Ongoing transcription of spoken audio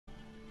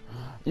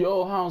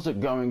Yo, how's it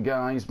going,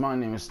 guys? My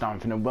name is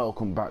Stanford and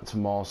welcome back to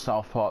more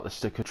South Park The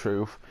Stick of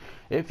Truth.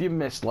 If you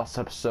missed last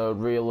episode,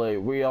 really,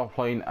 we are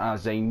playing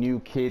as a new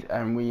kid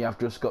and we have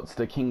just got to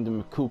the Kingdom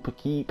of Cooper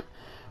Keep,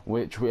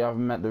 which we have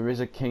met the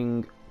RZA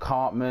King,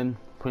 Cartman,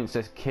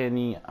 Princess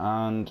Kenny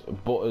and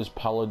Butters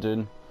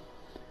Paladin.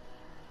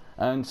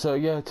 And so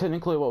yeah,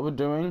 technically what we're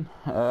doing,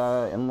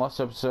 in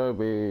last episode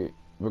we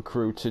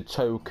recruited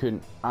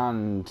Token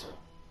and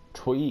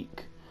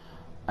Tweak.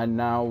 And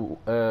now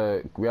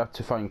we have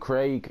to find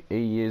Craig.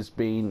 He has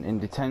been in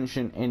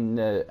detention in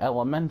the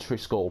elementary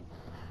school.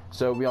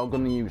 So we are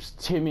going to use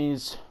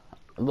Timmy's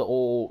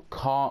little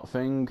cart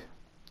thing.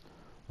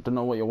 I don't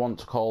know what you want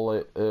to call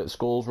it.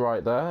 School's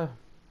right there.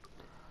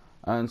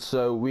 And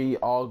so we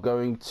are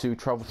going to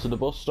travel to the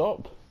bus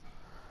stop.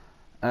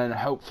 And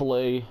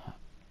hopefully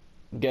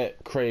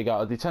get Craig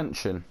out of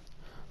detention.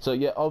 So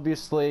yeah,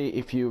 obviously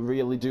if you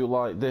really do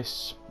like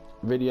this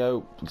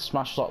video,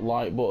 smash that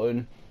like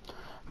button.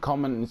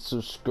 Comment and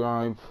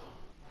subscribe,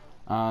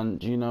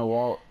 and you know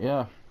what,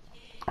 yeah,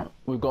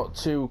 we've got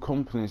two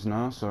companies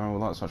now, so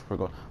that's actually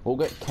pretty good. We'll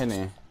get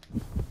Kenny,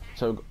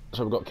 so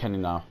we've got Kenny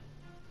now.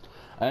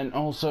 And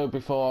also,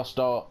 before I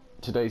start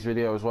today's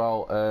video as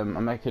well, I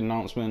make an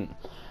announcement.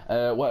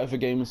 Whatever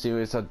gaming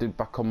series I did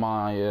back on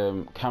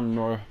my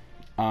camera,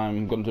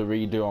 I'm going to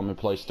redo on my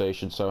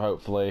PlayStation, so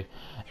hopefully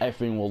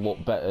everything will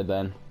look better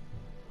then.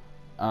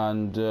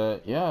 And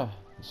yeah,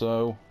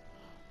 so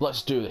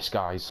let's do this,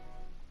 guys.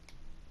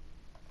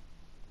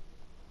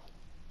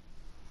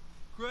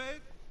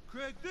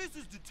 Craig, this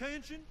is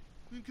detention,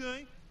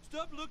 okay?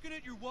 Stop looking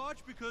at your watch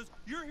because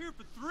you're here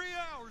for 3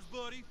 hours,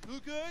 buddy,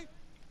 okay?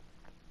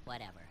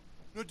 Whatever.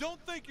 Now don't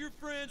think your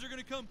friends are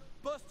gonna come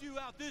bust you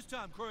out this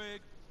time,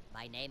 Craig.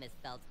 My name is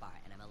Feldspar,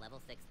 and I'm a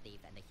level 6 thief,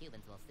 and the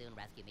humans will soon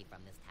rescue me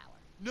from this tower.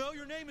 No,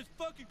 your name is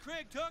fucking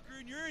Craig Tucker,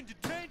 and you're in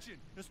detention.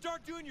 Now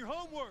start doing your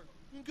homework.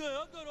 Okay,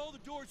 I've got all the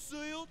doors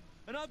sealed,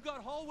 and I've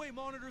got hallway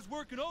monitors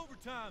working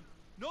overtime.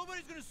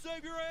 Nobody's gonna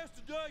save your ass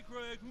today,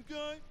 Craig,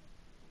 okay?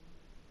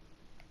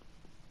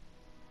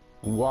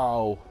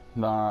 Wow,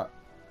 that,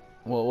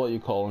 well, what are you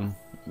calling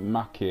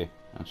Mackie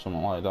or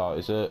something like that?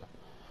 Is it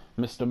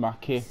Mr.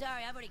 Mackie?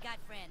 Sorry, I've already got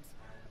friends.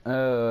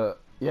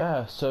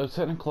 Yeah. So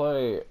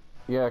technically,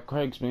 yeah,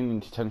 Craig's been in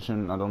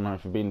detention. I don't know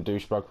if he's been a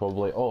douchebag,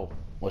 probably. Oh,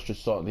 let's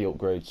just start the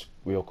upgrades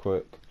real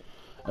quick.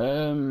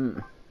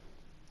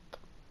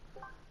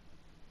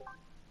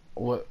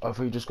 What have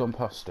we just gone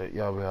past it?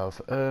 Yeah, we have.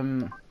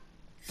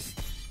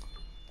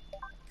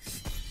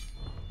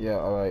 Yeah,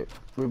 alright.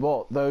 We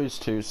bought those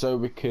two so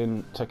we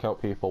can take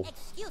out people.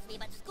 Excuse me,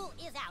 but school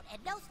is out,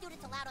 and no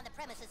students allowed on the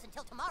premises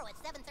until tomorrow at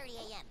 7:30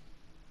 a.m.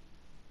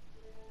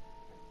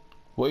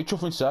 What are you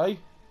trying to say?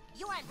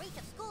 You are in breach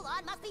of school law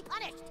and must be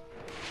punished.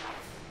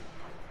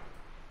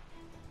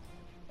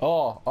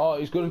 Oh,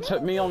 he's going to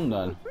take me on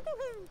then.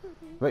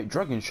 Wait,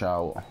 Dragon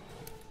Shout.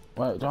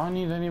 Wait, do I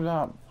need any of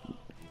that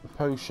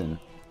potion?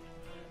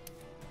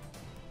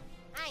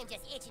 I am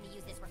just itching to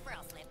use this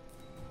referral slip.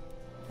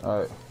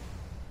 Alright.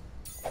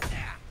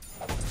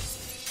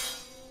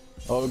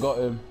 Oh, we got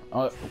him.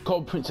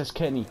 Call Princess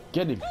Kenny.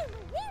 Get him.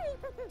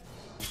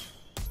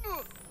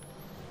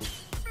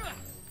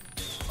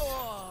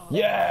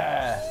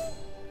 Yeah!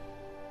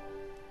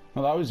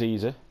 Well, that was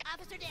easy.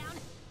 Officer down,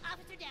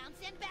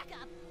 send back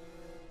up.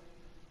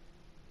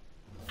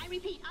 I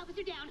repeat,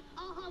 officer down,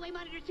 all hallway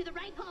monitors to the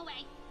right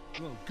hallway.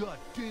 Oh, god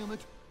damn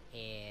it.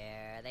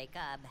 Here they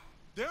come.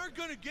 They're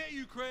gonna get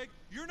you, Craig.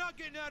 You're not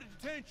getting out of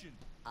detention.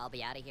 I'll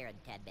be out of here in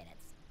 10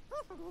 minutes.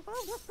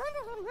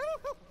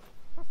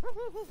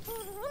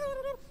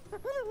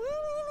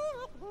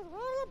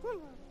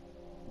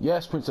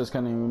 Yes, Princess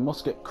Kenny, we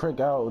must get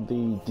Craig out of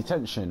the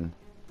detention.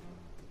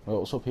 Well,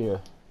 what's up here?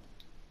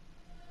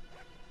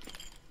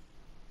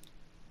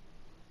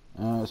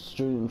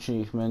 Student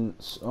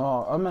achievements.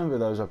 Oh, I remember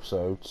those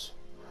episodes.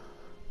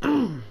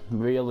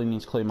 Really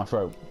need to clear my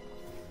throat.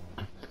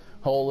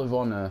 Hall of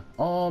Honor.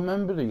 Oh, I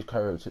remember these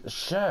characters.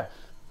 Chef.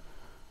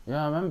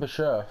 Yeah, I remember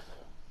Chef.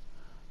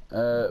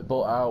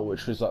 Butt Out,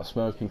 which was that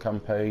smoking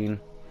campaign.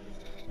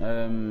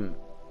 I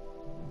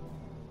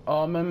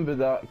remember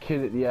that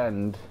kid at the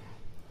end.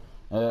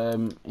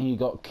 He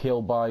got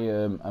killed by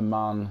a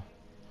man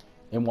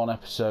in one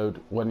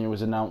episode when he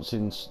was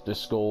announcing the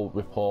school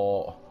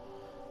report,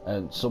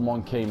 and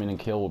someone came in and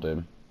killed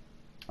him.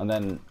 And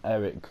then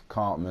Eric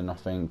Cartman, I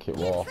think it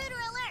was,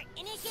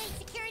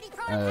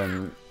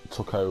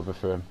 took over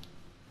for him.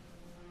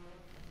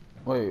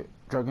 Wait,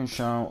 Dragon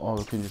Shout, or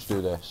we can just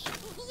do this.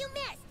 You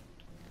missed.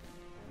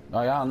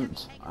 I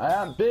ain't,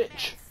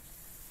 bitch!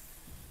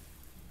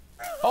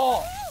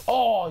 Oh,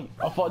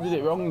 I thought I did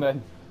it wrong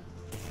then.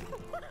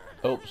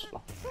 Oops.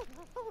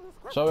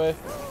 Sorry.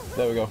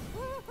 There we go.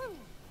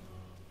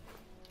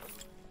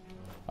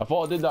 I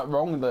thought I did that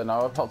wrong then. I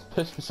was about to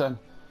piss percent.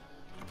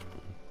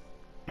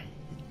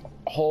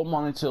 Hall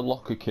monitor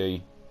locker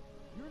key.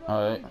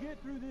 Alright.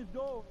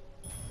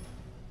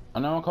 I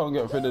know I can't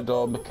get through the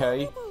door,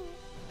 McKay.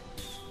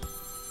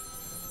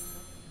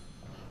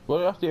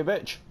 What after you,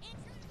 bitch?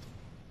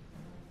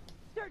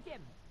 Search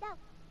him! No!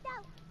 No!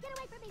 Get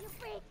away from me, you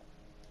freak!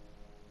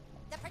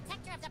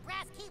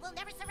 will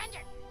never surrender.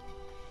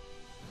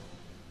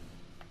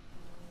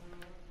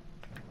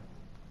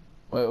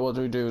 Wait, what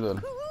do we do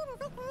then?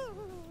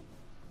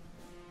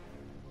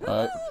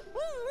 Right.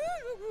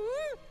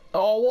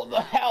 Oh, what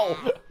the hell?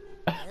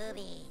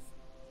 Boobies.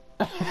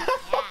 Yeah.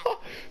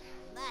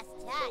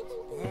 Must touch.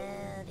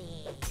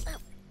 Boobies.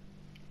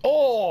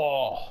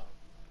 Oh!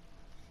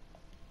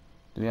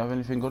 Did he have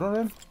anything good on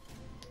him?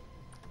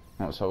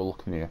 Let's have a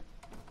look in here.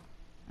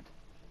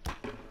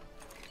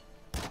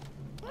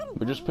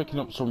 We're just picking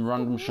up some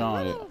random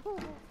shite.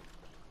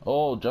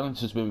 Oh,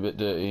 janitor's been a bit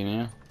dirty in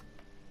here.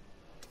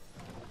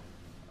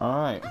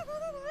 Alright.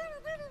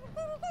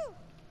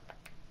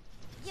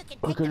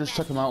 We can just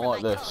check them out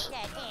like this.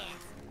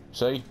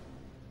 See?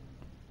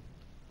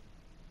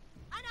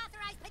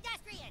 Unauthorized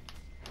pedestrian.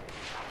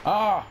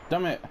 Ah,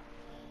 damn it.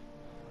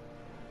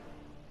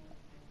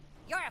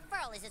 Your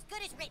referral is as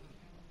good as written.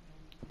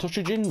 Touch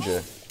a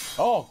ginger.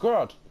 Oh,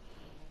 God.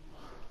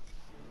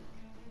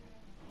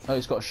 Oh,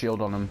 he's got a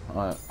shield on him.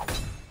 Alright.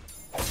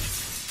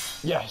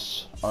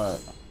 Yes. Alright.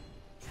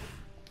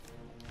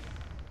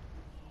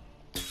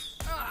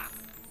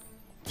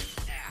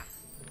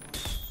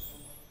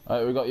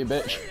 Alright, we got you,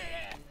 bitch.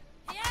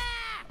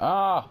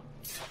 Ah!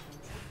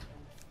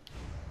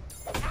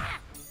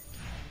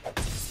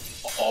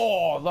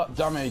 Oh, that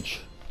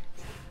damage.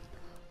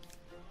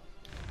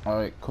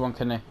 Alright, come on,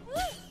 Kenny. I'm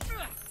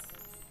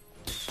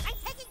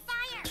taking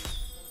fire.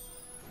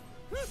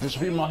 Just a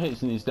few more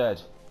hits and he's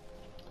dead.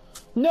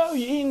 No,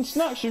 you're eating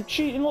snacks, you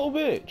cheating little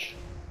bitch.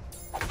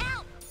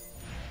 Help.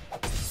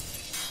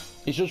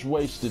 He's just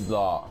wasted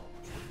that.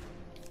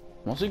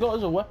 What's he got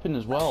as a weapon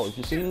as well? Have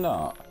you seen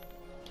that?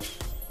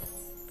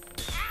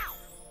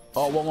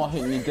 Oh, one more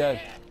hit and you're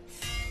dead.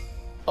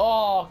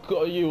 Oh,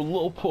 got you,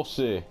 little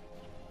pussy.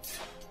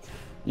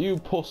 You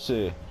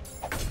pussy.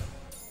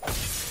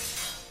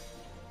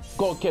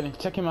 Go on, Kenny,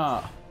 take him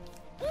out.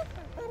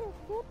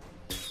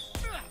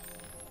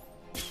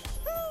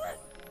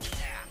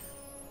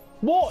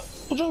 What?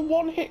 Just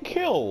one hit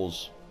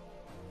kills?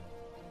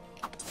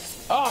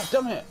 Ah,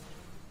 damn it.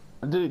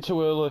 I did it too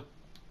early.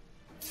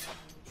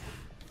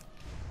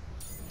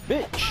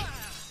 Bitch.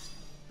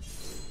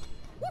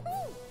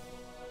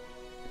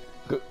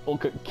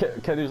 Look at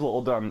Kenny's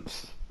little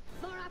dance.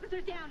 Floor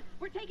officers down.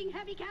 We're taking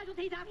heavy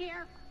casualties out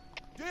here.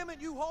 Damn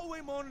it, you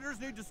hallway monitors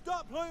need to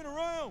stop playing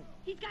around.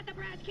 He's got the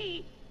brass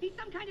key. He's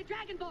some kind of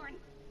dragonborn.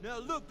 Now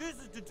look, this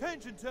is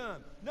detention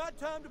time, not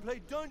time to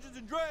play Dungeons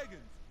and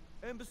Dragons.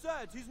 And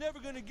besides, he's never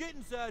gonna get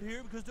inside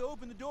here because to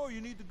open the door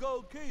you need the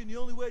gold key, and the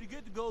only way to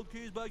get the gold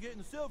key is by getting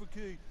the silver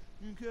key.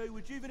 Okay,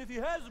 which even if he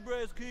has the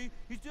brass key,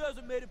 he still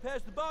hasn't made it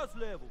past the boss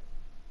level.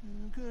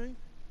 Okay.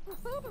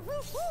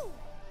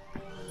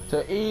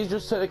 So he's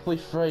just technically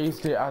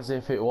phrased it as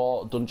if it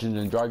were Dungeons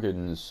and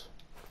Dragons.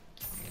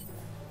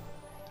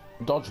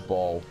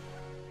 Dodgeball.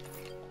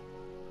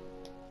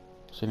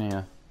 What's in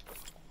here?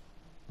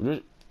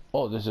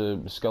 Oh, there's a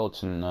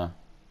skeleton in there.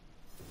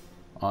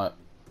 Alright.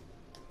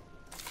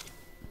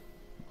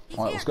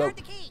 Alright, let's go.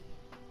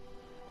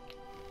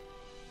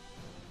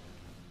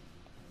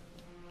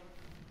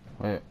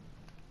 Wait,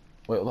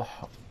 what the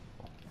hell?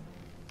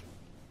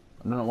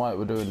 I don't know why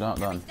we're doing that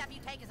then. Every step you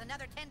take is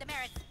another 10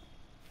 demerits.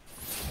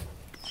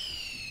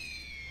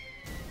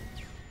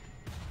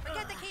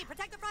 Forget the key.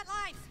 Protect the front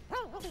lines.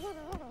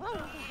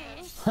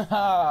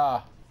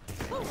 Haha!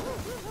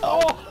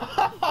 Oh!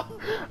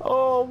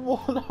 Oh,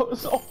 wow, that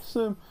was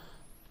awesome!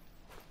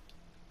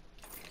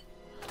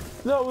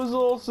 That was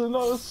awesome! That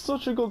was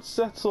such a good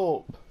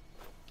setup!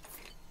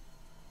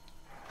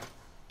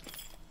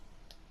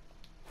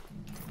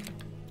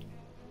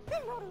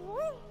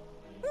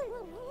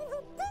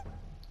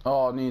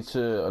 Oh, I need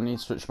to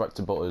switch back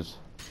to Butters.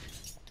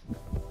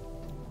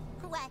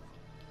 What?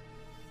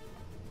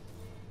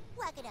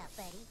 Walk it up,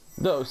 buddy.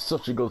 That was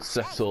such a good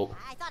setup. Hey,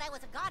 I thought I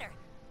was a goddard.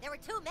 There were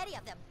too many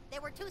of them. They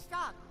were too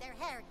strong. Their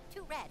hair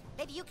too red.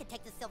 Maybe you could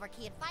take the silver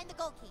key and find the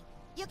gold key.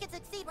 You can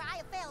succeed where I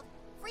have failed.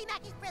 Free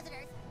Mackey's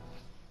prisoners.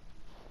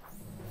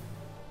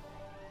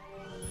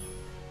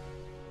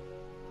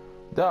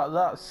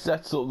 That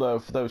setup though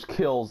for those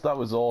kills, that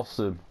was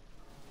awesome.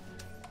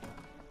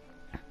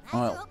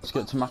 Alright, let's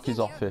get to Mackey's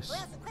office.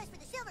 Well, the quest for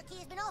the silver key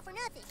has been all for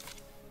nothing.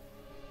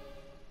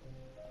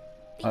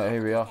 Alright,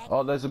 here we are.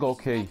 Oh, there's the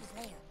gold key.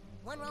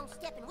 One wrong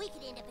step and we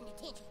could end up in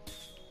detention.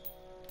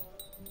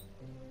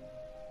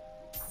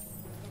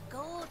 The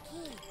gold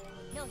key.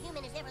 No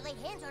human has ever laid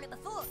hands on it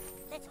before.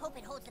 Let's hope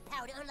it holds the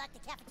power to unlock the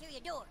cafeteria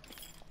door.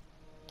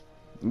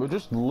 We're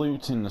just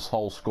looting this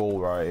whole school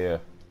right here.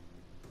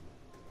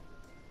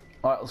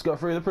 Alright, let's go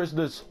free the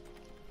prisoners.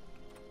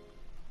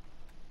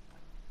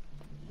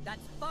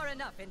 That's far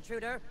enough,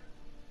 intruder.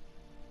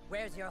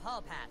 Where's your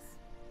hall pass?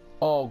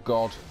 Oh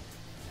god.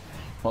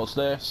 What's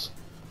this?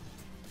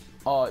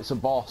 Oh, it's a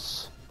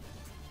boss.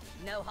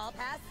 No hall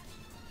pass?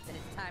 Then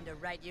it's time to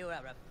write you a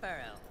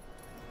referral.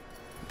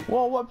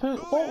 What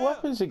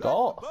weapons he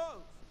got?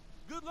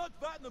 Good luck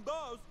fighting the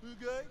boss,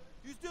 okay?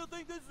 You still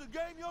think this is a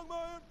game, young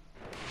man?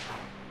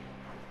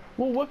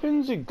 What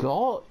weapons he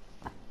got?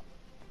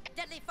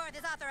 Deadly Fourth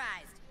is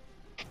authorized.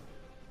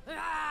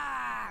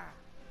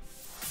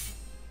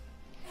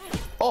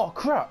 Oh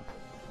crap!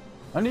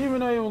 I didn't even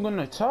know you were going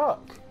to attack.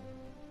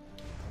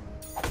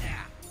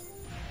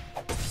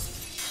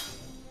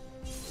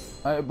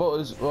 Alright,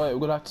 Butters, right, we're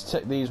going to have to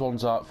take these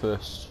ones out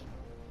first.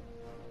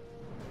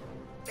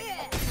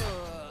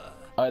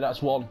 Alright,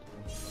 that's one.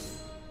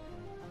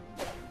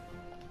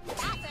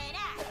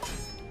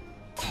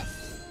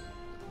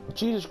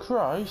 Jesus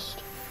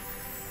Christ.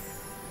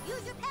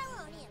 Use your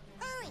power on him.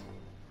 Hurry.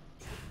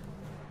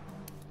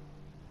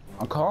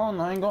 I can't,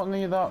 I ain't got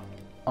any of that.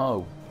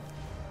 Oh.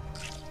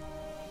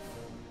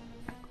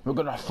 We're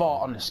gonna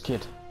fart on this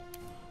kid.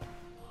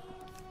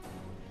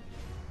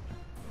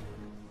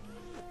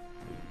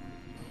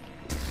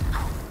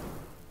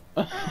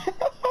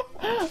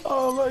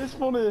 Oh, that is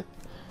funny.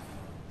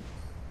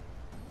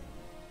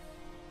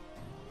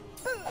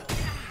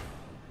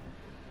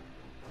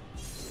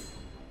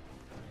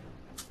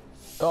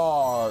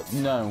 Oh,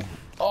 no.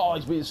 Oh,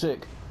 he's being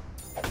sick.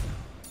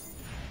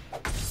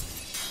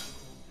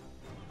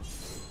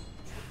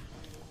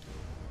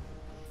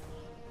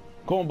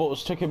 Come on,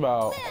 Butters, take him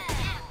out.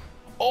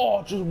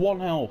 Oh, just one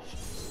health.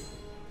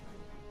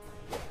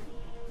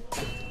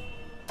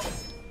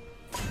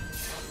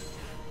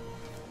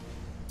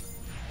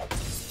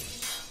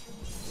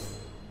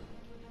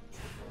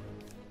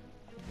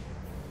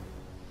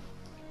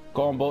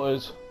 Go on,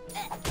 Butters.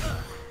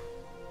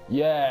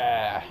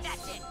 Yeah.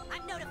 That's it.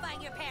 I'm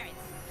notifying your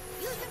parents.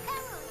 Use your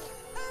power on him.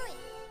 Hurry.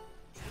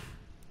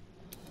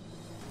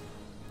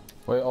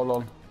 Wait, hold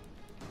on.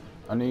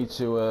 I need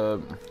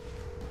to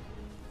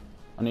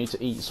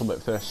eat something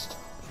first.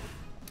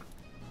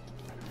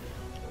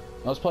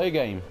 Let's play a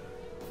game.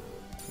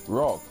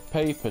 Rock,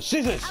 paper,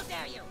 scissors! How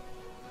dare you?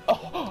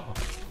 Oh,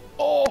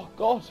 oh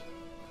God!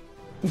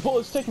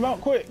 Bullets, take him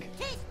out quick!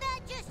 Taste that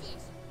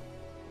justice.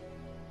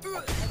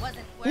 It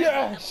wasn't worth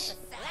Yes! it.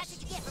 Well, that's what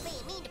you get for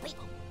being mean to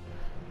people.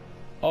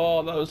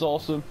 Oh, that was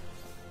awesome.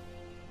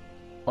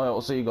 Alright,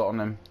 what's he got on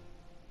him?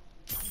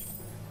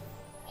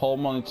 Hold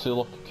money to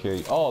lock a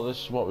key. Oh,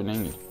 this is what we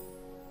need.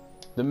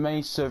 The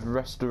Mace of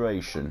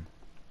Restoration.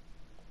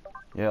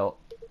 Yeah.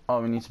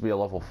 Oh, we need to be a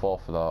level 4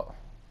 for that.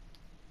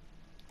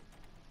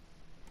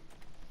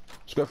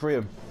 Let's go free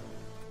him.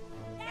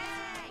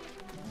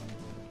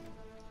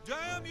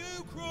 Damn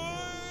you,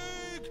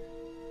 Craig!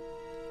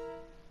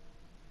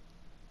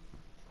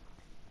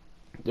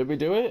 Did we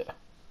do it?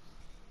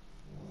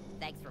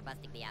 Thanks for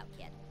busting me out,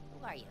 kid.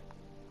 Who are you?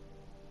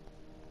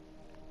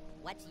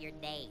 What's your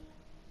name?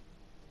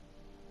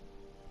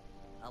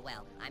 Oh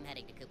well, I'm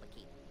heading to Koopa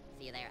Keep.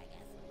 See you there, I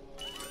guess.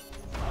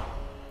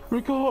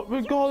 We got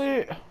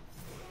it!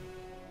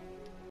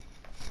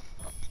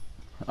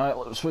 Alright,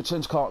 let's switch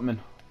into Cartman.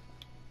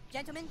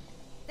 Gentlemen,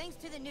 thanks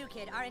to the new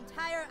kid, our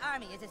entire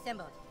army is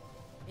assembled.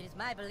 It is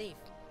my belief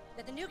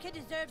that the new kid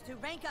deserves to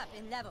rank up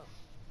in level.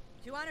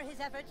 To honor his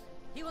efforts,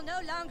 he will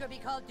no longer be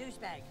called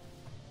Douchebag.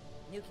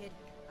 New kid,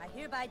 I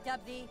hereby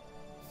dub thee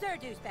Sir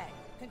Douchebag.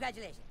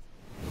 Congratulations.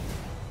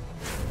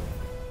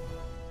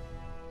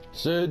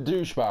 Sir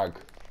Douchebag.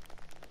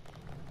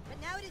 But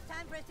now it is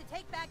time for us to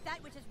take back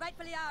that which is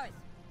rightfully ours.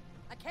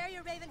 A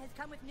carrier raven has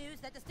come with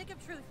news that the Stick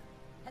of Truth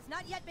has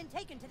not yet been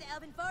taken to the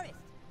Elven Forest.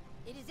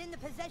 It is in the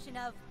possession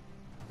of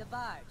the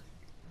Bard.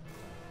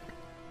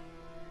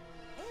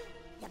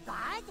 The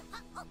Bard?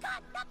 Oh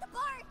god, not the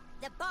Bard!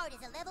 The Bard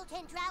is a level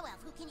 10 drow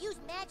elf who can use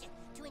magic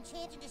to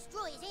enchant and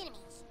destroy his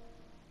enemies.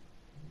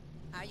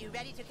 Are you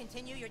ready to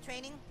continue your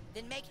training?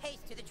 Then make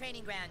haste to the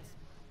training grounds.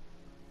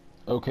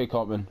 Okay,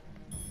 Cartman.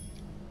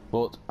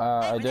 But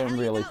I don't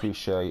really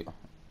appreciate.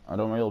 I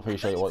don't really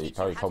appreciate what you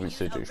carry comments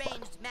to Douchebag.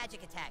 Ranged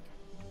magic attack.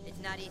 It's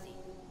not easy,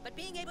 but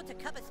being able to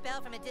cup a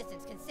spell from a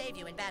distance can save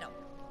you in battle.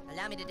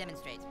 Allow me to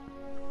demonstrate.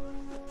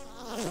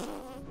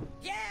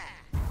 Yeah!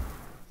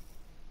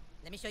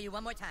 Let me show you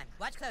one more time.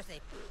 Watch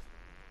closely.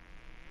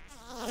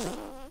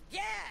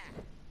 Yeah!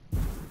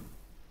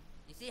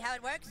 You see how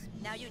it works?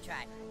 Now you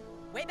try.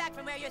 Way back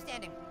from where you're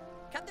standing.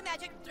 Cup the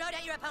magic, throw it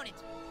at your opponent.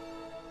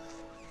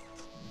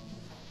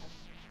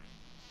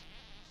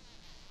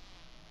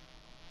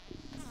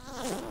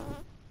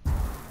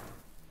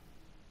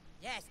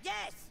 Yes,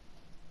 yes!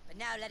 But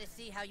now let us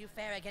see how you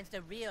fare against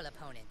a real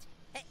opponent.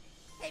 Hey,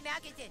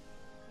 Malkinson!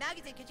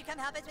 Malkinson, could you come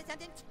help us with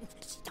something?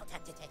 Don't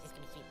touch his head, it's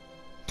gonna be sweet.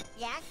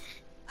 Yes?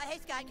 Hey,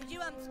 Scott, could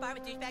you, spar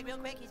with Douchebag real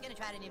quick? He's gonna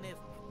try a new move.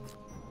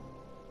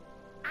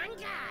 On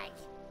guard!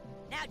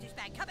 Now,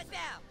 Douchebag, cup a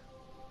spell!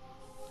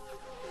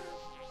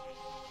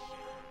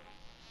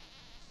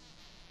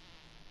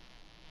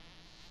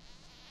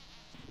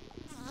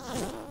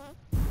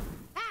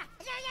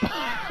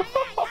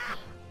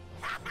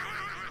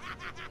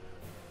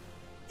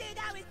 Dude,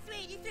 that was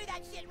sweet! You threw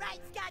that shit right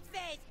in Scott's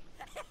face!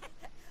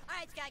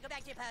 Alright, Scott, go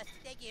back to your post.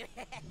 Thank you.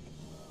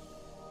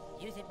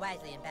 Use it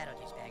wisely in battle,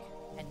 Douchebag,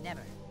 and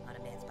never on a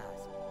man's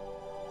pause.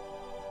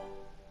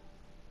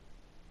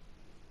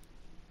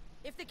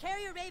 If the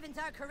carrier ravens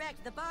are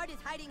correct, the Bard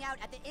is hiding out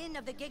at the Inn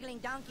of the Giggling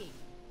Donkey.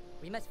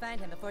 We must find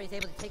him before he's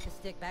able to take the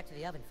stick back to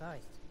the Elven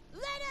Forest.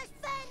 Let us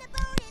find the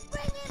Bard and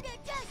bring him to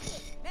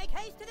justice! Make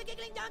haste to the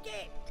Giggling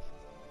Donkey!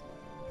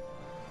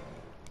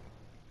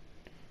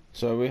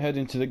 So we're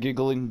heading to the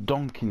Giggling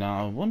Donkey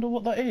now. I wonder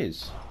what that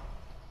is.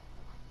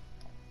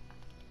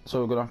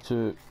 So we're gonna have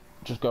to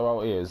just go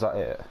out here, is that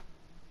it?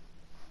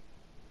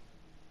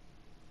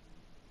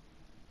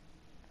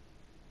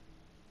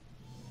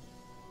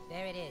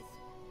 There it is.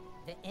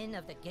 The Inn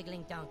of the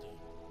Giggling Donkey.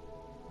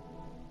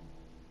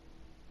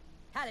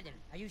 Paladin,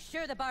 are you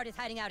sure the bard is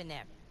hiding out in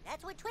there?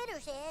 That's what Twitter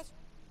says.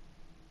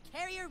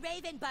 Carrier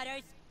Raven,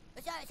 Butters!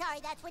 Sorry,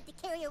 that's what the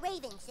Carrier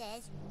Raven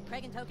says.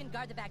 Craig and Token,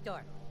 guard the back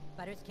door.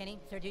 Butters, Kenny,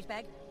 Sir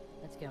Douchebag,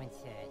 let's go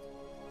inside.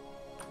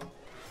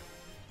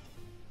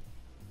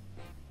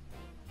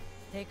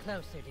 Stay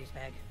close, Sir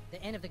Douchebag.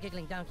 The Inn of the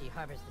Giggling Donkey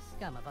harbors the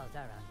scum of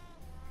Alzaron.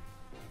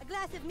 A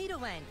glass of meadle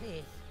wine,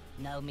 please.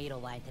 No meadle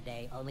wine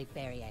today, only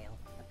fairy ale.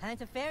 A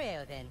pint of fairy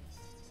ale, then.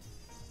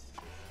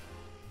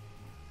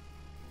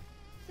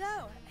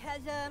 So,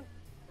 has,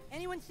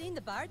 anyone seen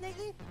the bard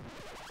lately?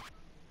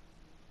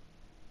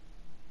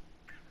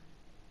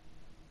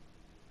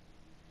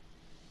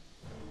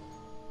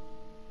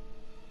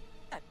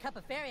 A cup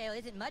of fairy ale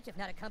isn't much if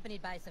not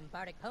accompanied by some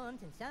bardic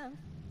poems and songs.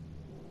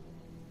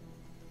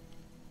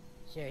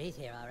 Sure, he's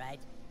here, all right.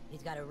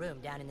 He's got a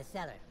room down in the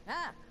cellar.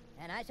 Ah,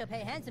 and I shall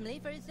pay handsomely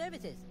for his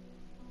services.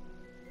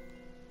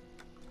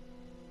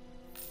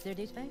 Sir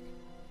Douchebag?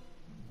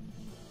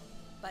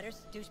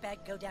 Butters,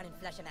 Douchebag, go down and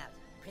flush him out.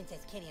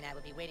 Princess Kenny and I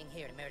will be waiting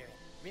here to murder him.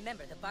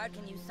 Remember, the bard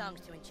can use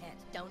songs to enchant.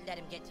 Don't let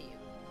him get to you.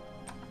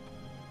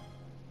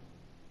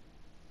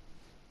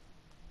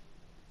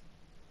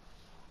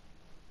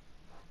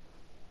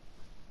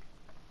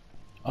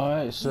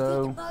 Alright, You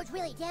so... think the bard's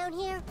really down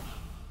here?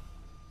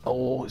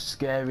 Oh, it's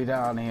scary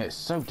down here. It's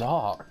so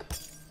dark.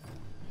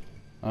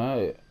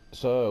 Alright,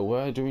 so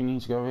where do we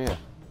need to go here?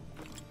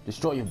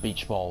 Destroy your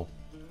beach ball.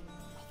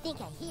 I think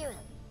I hear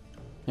him.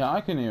 Yeah,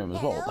 I can hear him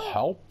as well. What the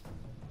hell?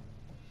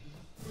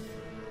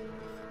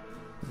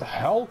 What the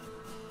hell?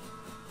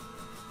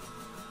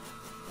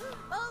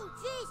 Oh,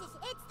 Jesus,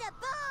 it's the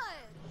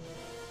bard!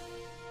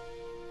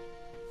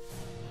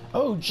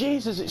 Oh,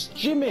 Jesus, it's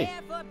Jimmy!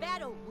 Prepare for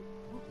battle,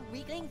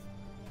 weaklings.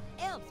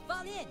 Elves,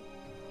 fall in.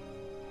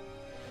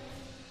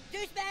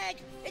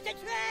 Douchebag, it's a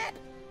trap!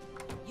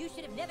 You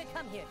should have never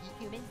come here, you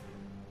humans.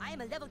 I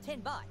am a level 10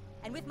 bard,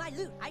 and with my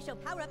loot, I shall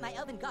power up my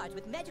elven guards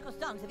with magical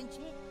songs of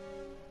enchant.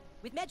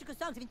 With magical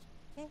songs of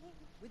enchant.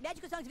 With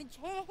magical songs of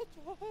enchant.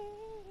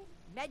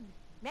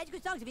 Magical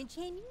songs of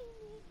enchant.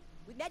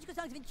 With magical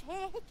songs of enchant.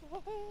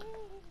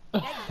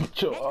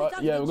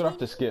 Yeah, we're gonna have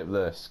to skip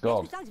this. Go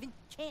on. Magical songs of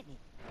enchantment.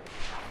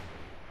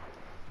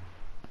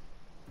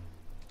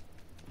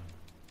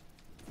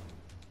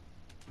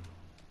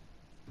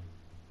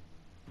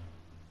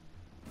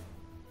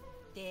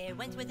 There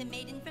once was a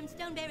maiden from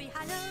Stoneberry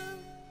Hollow.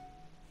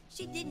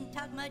 She didn't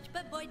talk much,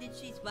 but boy did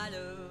she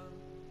swallow.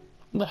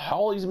 What the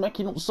hell? He's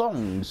making up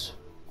songs.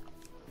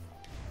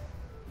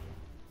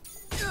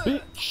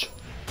 Bitch!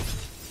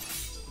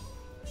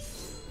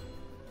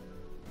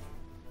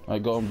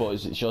 Right, go on,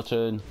 boys. It's your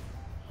turn.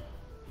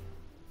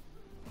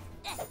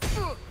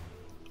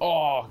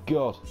 Oh,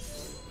 God.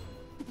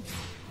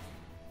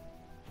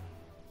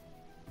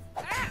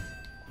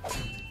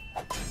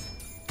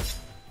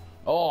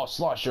 Oh,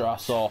 slice your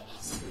ass off.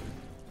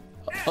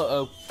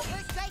 Uh-oh.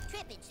 First strike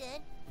tripping,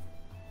 son.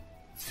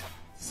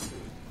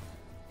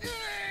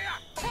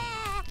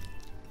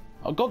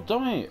 Oh, God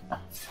damn it.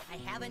 I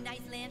have a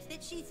nice lance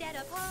that she set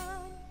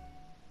upon.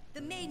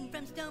 The maiden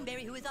from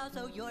Stoneberry who is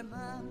also your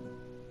mom.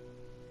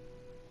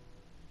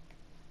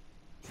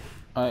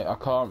 I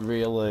can't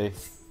really...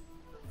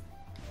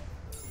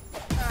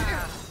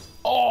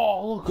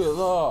 Oh, look at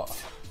that.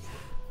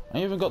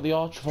 I even got the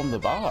archer from the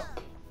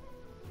back.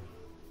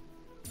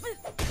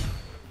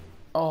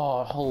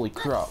 Oh, holy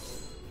crap.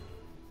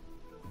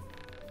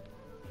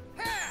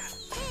 Hey,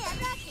 I'm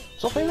lucky.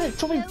 Stop being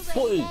chopping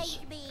butters.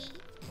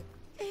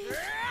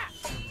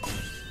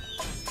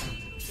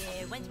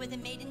 There once was a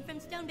maiden from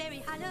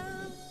Stoneberry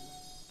Hollow.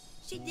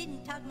 She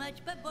didn't talk much,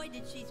 but boy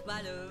did she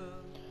swallow.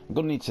 I'm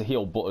gonna need to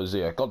heal Butters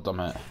here, god damn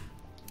it.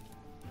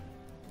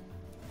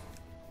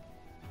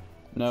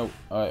 No,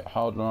 alright,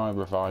 how do I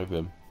revive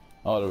him?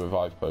 Oh, the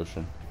revive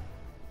potion.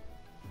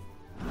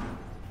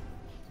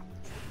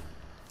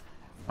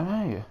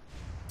 Hey.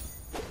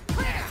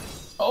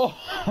 Oh,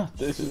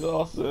 this is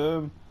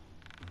awesome.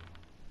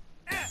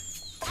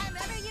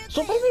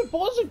 Stop hitting me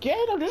Butters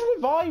again, I just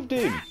revived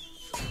him.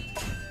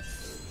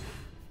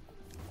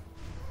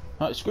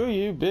 Alright, screw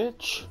you,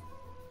 bitch.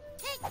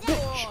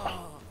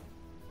 Bitch.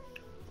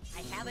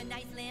 I have a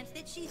nice lance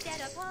that she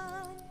set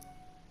upon.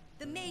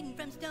 The maiden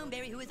from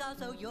Stoneberry who is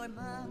also your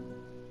mom.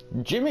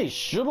 Jimmy,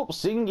 shut up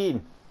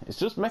singing. It's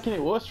just making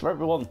it worse for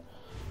everyone.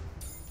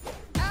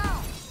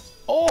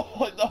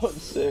 Oh, that was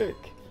sick.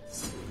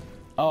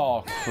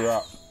 Oh,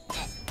 crap.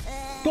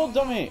 God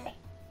damn it. Wow,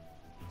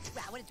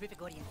 what a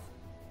terrific audience.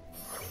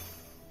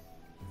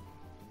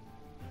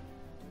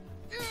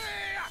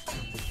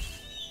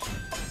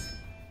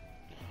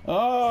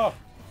 Ah.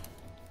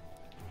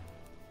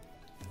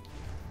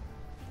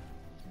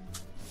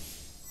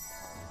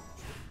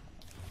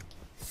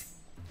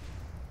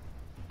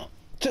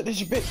 Take this,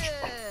 you bitch.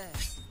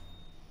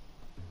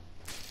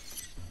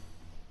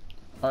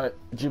 Alright,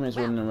 Jimmy's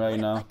running away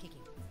now. Butt kicking.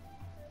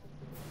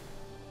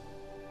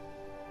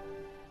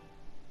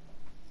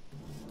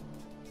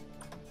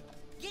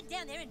 Get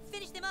down there and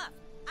finish them off.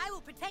 I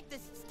will protect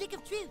this stick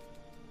of truth.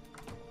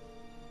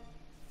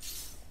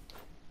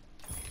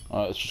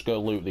 Alright, let's just go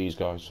loot these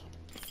guys.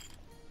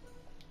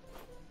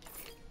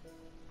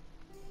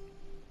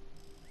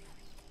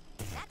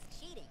 That's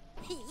cheating.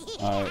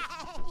 Alright,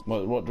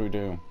 what do we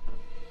do?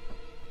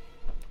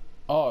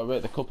 Oh,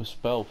 wait, the cup of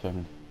spell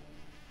thing.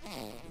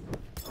 Hey,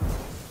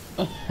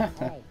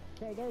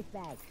 Sir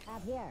Douchebag,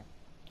 up here.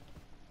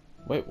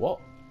 Wait, what?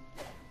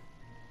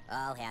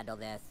 I'll handle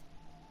this.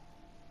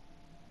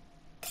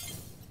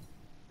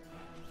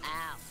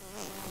 Ow.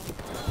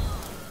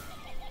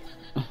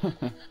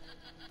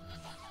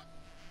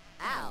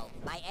 Ow,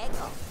 my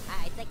ankle.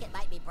 I think it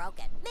might be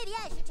broken. Maybe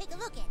I should take a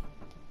look at it.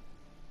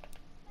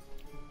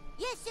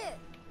 Yes, sir.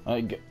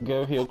 Alright,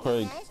 go heal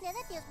Craig. Nice. Now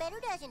that feels better,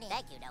 doesn't it?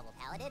 Thank you, noble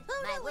paladin.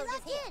 Oh, no, we're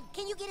locked in.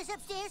 Can you get us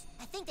upstairs?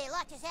 I think they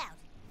locked us out.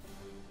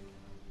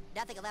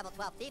 Nothing a level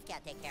 12 thief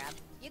can't take care of.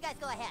 You guys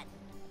go ahead.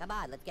 Come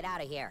on, let's get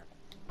out of here.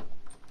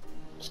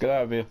 Let's get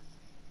out of here.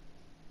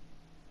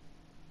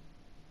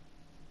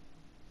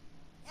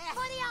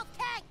 For the elf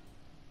tank!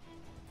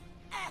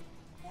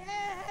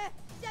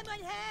 Someone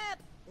help!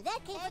 That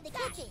came from the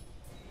kitchen.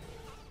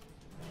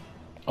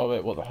 Oh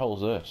wait, what the hell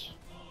is this?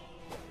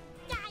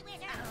 Die,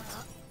 wizard!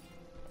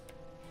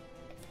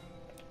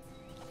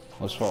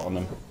 Let's fight on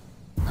them.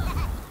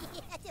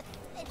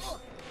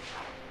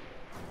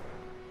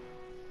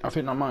 I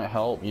think that might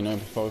help, you know,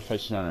 before we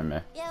face an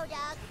enemy. Yo,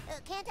 dog,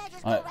 can't I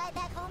just Alright. go right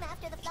back home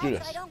after the do fight so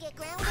this. I don't get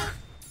grounded?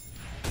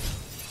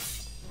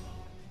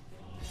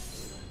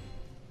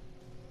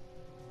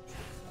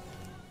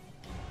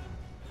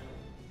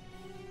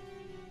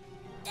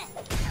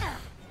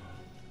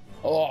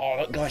 Oh,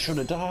 that guy should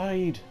have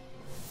died.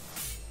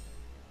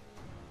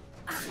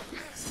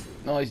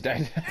 No, he's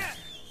dead.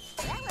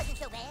 That wasn't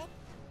so bad.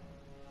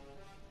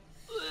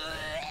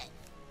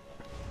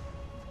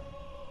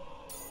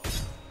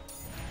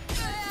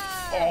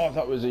 Oh,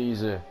 that was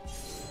easy.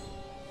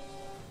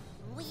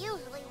 We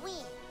usually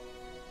win.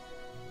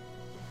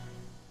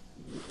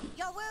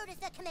 Your word is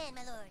the command,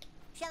 my lord.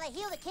 Shall I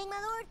heal the king, my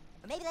lord?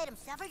 Or maybe let him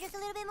suffer just a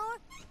little bit more?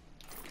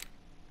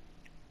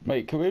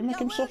 Wait, can we make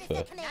Your him word is suffer?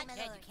 the command, Not my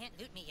dead, lord. you can't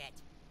loot me yet.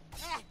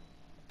 Ah,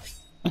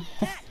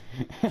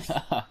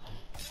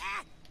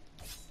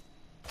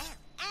 ow,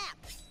 ow.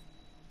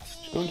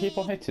 Go and keep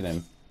on hitting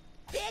him.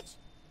 Bitch!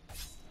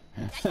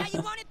 That's how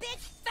you want it,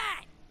 bitch?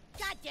 Fine!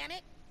 God damn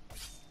it!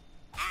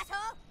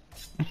 Asshole!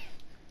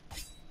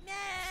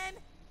 Man!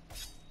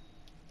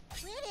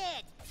 Quit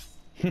it!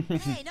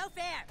 Hey, no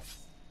fair!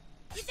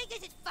 You think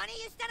this is funny,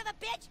 you son of a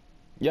bitch?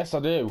 Yes, I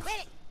do. Quit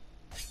it!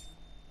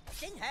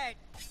 Didn't hurt.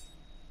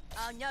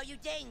 Oh no, you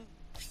didn't.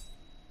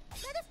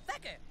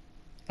 Motherfucker!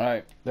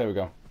 Alright, there we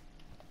go.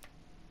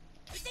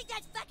 You think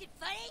that's fucking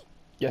funny?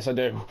 Yes, I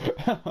do.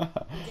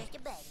 Just a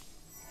bit.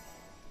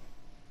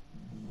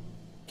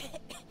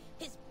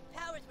 His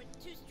powers were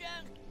too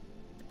strong.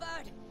 The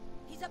bard,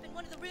 he's up in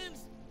one of the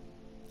rooms.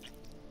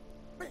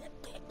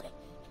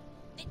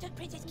 They took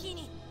Princess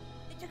Keene.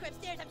 They took her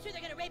upstairs. I'm sure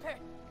they're gonna rape her.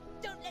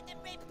 Don't let them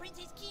rape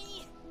Princess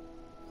Keene.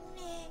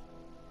 Meh.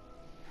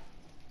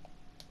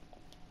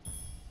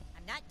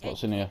 I'm not dead.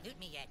 What's in here? Loot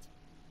me yet.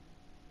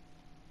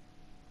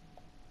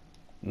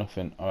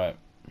 Nothing. Alright.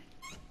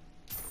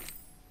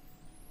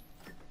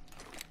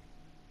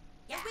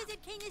 The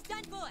Wizard King is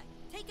done for.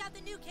 Take out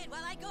the new kid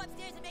while I go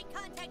upstairs and make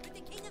contact with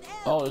the King of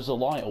Hell. Oh, there's a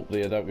light up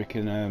there that we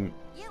can,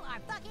 You are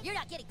fucking. You're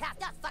not getting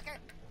past us, fucker.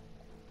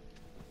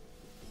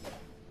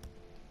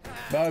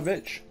 Bye,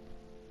 bitch.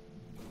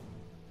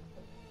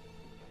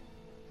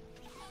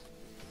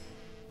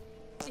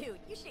 Dude,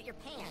 you shit your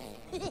pants.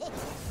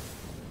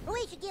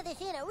 We should give this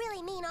in a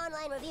really mean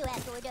online review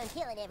after we're done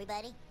killing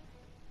everybody.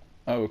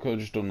 Oh, we could have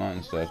just done that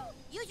instead.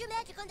 Use your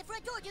magic on the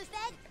front door,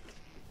 douchebag.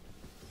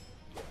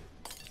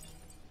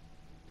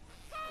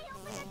 Hey,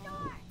 open the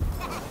door!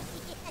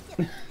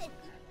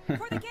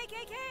 For the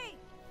KKK!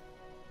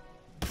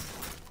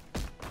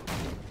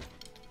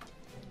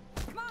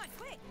 Come on,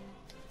 quick!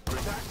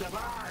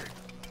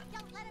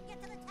 Don't let him get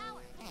to the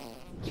tower.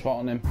 Spot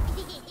on him. Ha,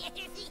 you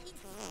scared me.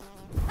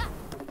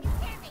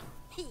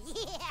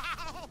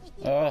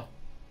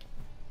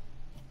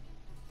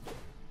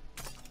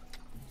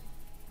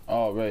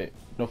 Oh, right.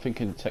 Nothing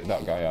can take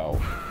that guy out.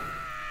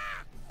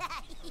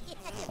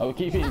 Oh, we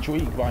keep hitting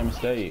tweak by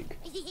mistake.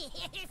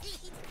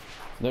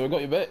 There we go,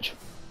 you bitch.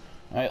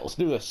 Alright, let's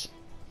do this.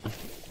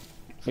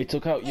 We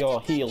took out your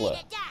healer.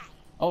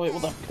 Oh wait,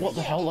 what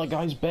the hell? That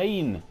guy's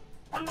Bane.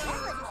 That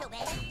wasn't so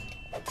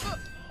bad.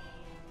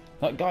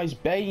 That guy's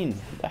Bane.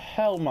 What the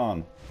hell,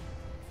 man?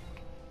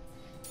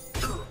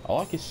 I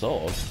like his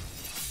sword.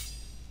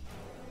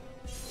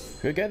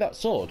 Can we get that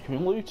sword? Can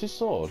we loot his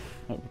sword?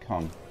 I hope we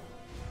can.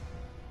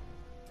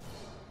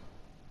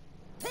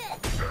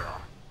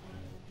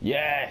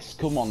 Yes!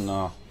 Come on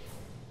now.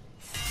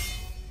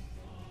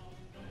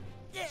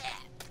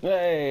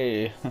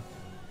 Hey!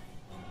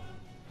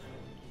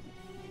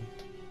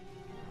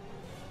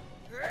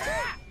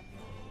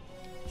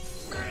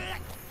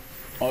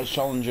 Oh, it's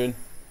challenging.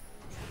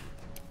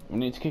 We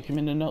need to kick him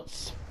in the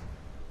nuts.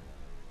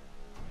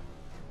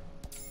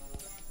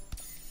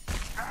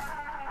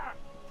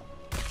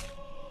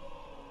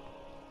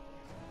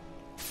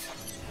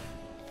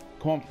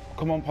 Come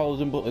on,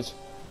 Paladin Butters.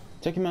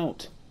 Take him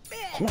out.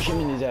 Smash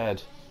him in his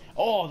head.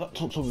 Oh, that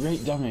took some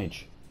great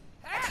damage.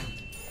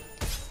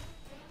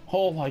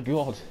 Oh my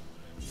god.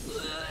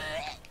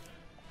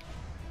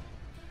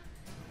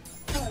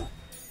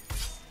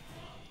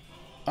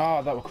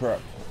 Ah, that was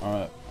crap.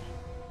 Alright.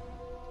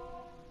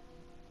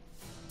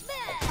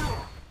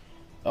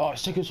 Oh,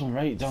 it's taking some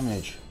great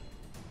damage.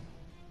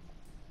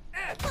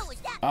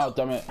 Oh,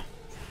 damn it.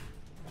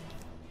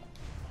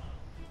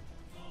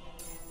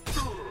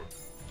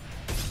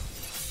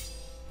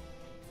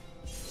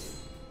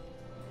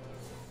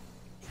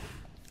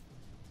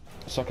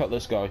 Suck at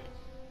this guy.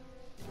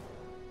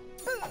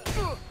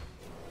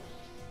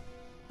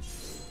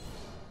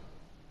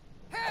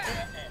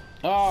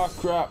 Ah,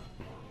 crap.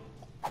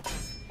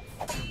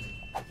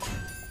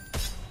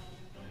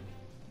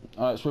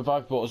 Alright, let's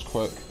revive Butters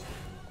quick.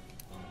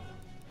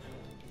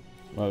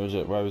 Where is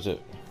it? Where is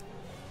it?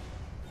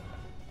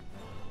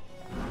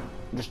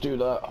 Just do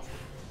that.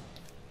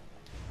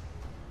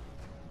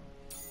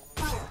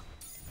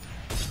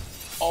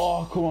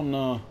 Oh, come on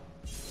now.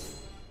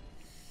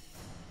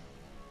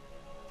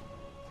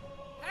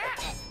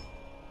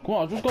 Come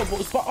on, I just got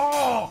Butters back.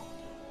 Ah!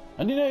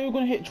 I didn't know you were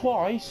going to hit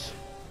twice.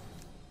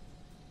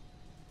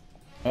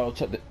 Oh,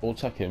 I'll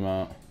take him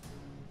out.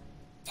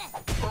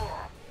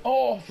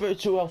 Oh,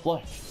 32 health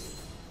left.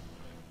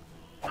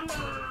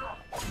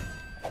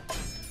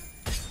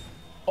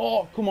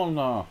 Oh, come on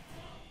now.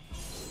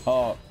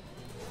 Oh,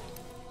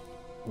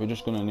 we're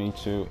just going to need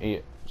to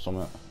eat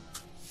something.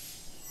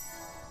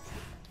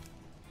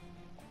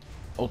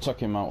 I'll take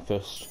him out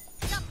first.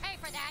 Don't pay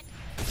for that.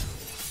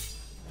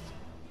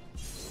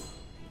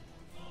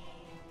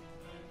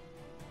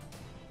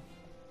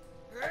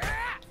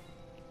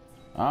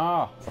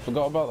 Ah, I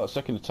forgot about that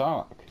second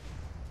attack.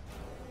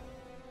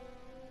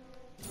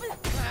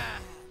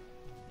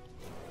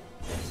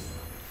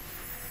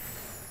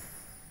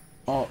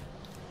 Oh,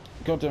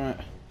 god damn it.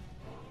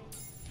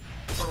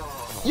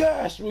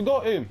 Yes, we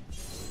got him.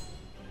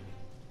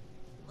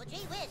 Well, gee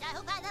whiz, I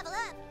hope I level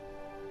up.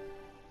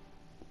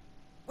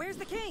 Where's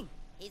the king?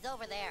 He's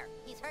over there.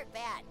 He's hurt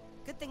bad.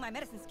 Good thing my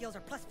medicine skills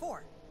are +4.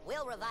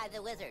 We'll revive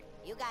the wizard.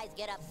 You guys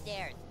get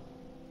upstairs.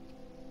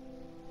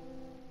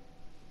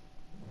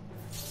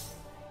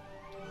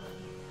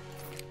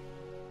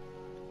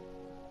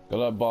 Got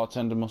that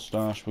bartender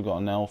mustache, we got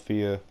an elf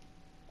here.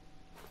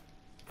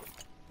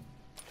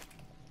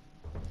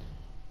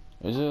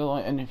 Is there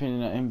like anything in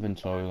that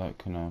inventory that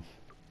can have?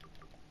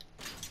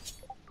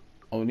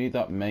 Oh, we need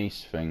that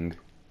mace thing.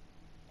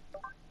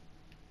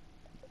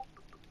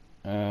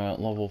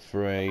 Level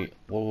 3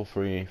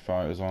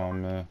 fighter's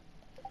armor.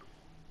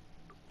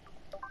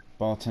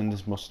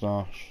 Bartender's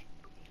mustache.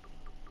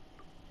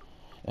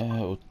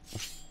 We'll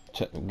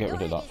get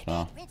rid of that for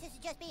now. Princess is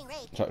just being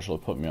raped. It's actually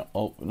put me up.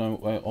 Oh, no,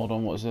 wait, hold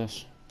on, what is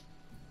this?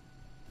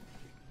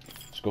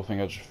 Skull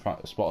thing, I just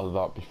spotted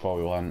that before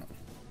we went.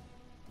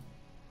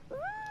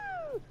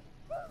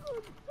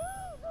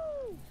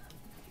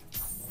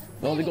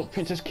 Oh, they got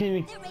Princess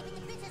Kenny. They're raping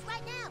the princess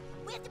right now.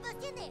 We have to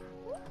bust in there.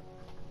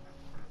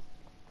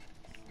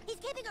 He's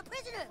keeping her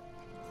prisoner.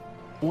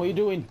 What are you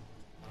doing?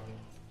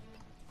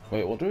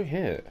 Wait, what do we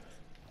hit?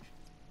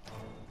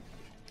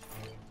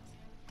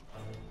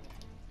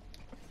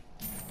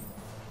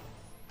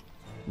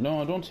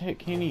 No, I don't hit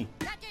Kenny.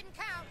 That didn't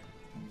count.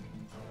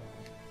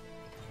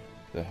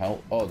 The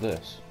hell? Oh,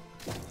 this.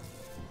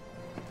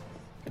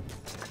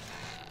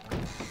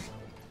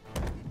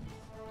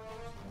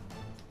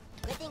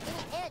 Good thing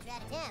Kenny's parents are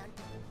out of town.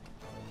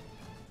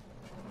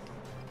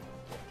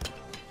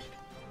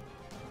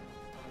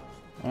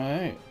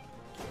 Alright.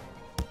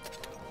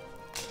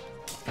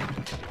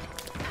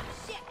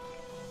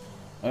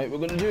 Alright, we're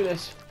gonna do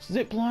this.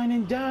 Zip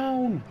lining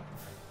down.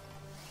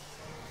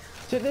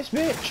 Take this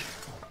bitch.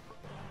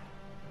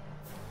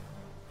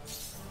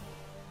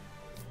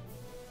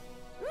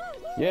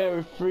 Yeah,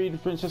 we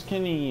freed Princess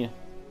Kenny.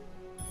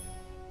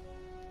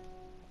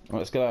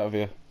 Let's get out of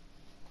here.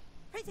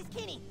 Princess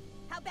Kenny,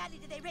 how badly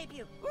did they rape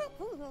you?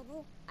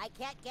 I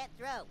can't get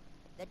through.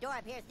 The door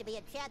appears to be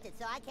enchanted,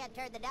 so I can't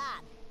turn the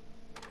knob.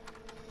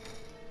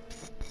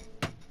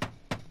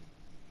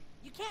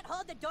 You can't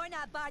hold the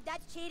doorknob, Bard.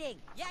 That's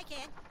cheating. Yeah, I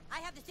can.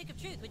 I have the stick of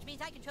truth, which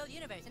means I control the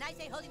universe, and I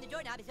say holding the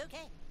doorknob is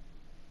okay.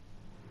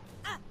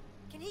 Ah,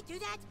 can he do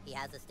that? He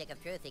has a stick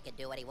of truth. He can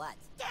do what he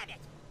wants. Damn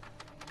it!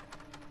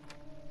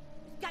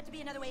 There's got to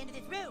be another way into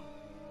this room.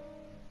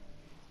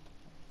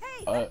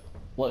 Hey!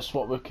 Let's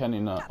swap with Kenny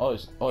now. Oh,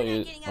 it's, oh, You're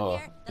not he, getting up oh,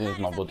 here. The here's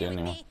my ladder's up buddy here with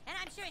anyway. me, and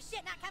I'm sure as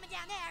shit not coming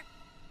down there.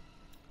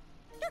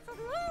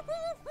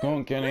 Come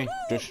on, Kenny.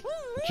 Just,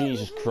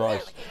 Jesus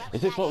Christ.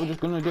 Is this what we're just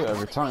gonna do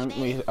every time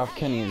we have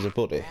Kenny as a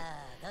buddy?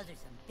 Those are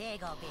some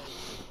big old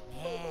bitties.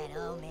 Man,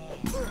 oh man.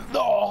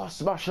 Oh,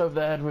 smash over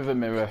the head with a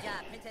mirror. Good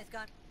job, Princess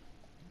gone.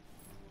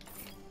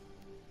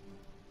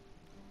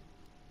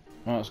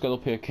 Alright, let's get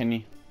up here,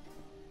 Kenny.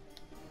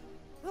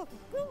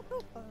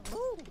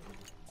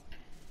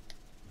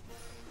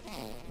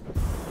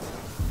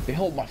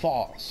 Behold my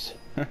farce.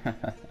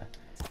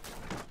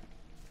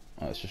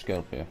 Let's just get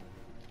up here.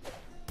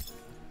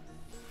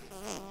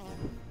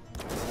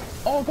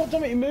 Oh god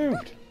damn it, he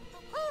moved!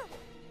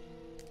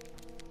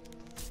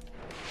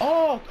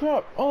 Oh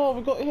crap! Oh,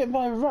 we got hit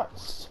by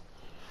rats!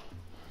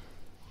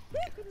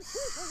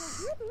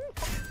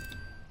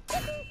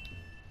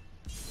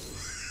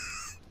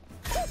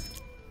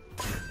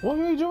 What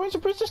are you doing to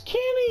Princess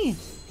Kenny?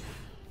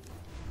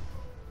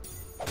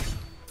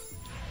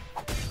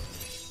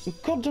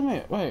 God damn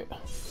it!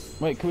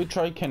 Wait, can we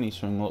try Kenny's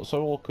thing? Let's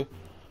have a look.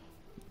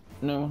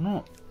 No,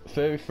 not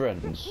furry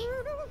friends.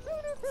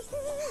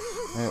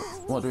 Wait,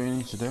 what do we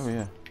need to do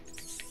here?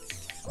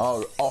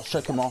 Oh, I'll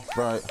shake him off,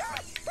 right?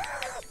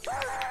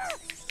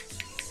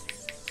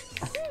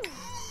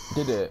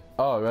 Did it?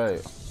 Oh,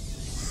 right.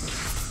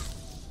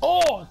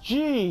 Oh,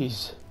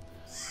 jeez!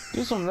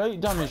 Do some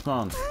rate damage,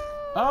 man.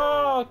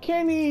 Ah,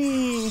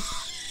 Kenny!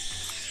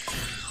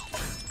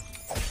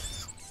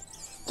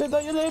 Take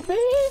that, you little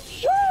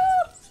bitch! Ah!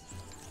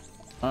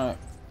 Alright.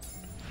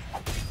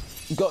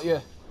 Got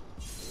you.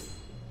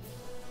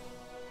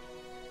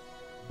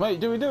 Wait,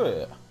 do we do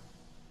it?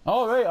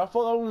 Oh, wait, I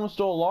thought that one was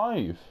still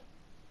alive.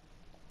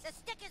 The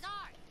stick is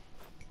ours.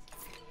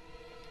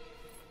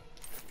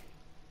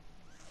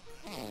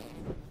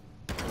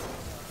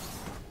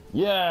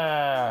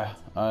 Yeah!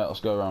 Alright, let's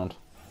go around.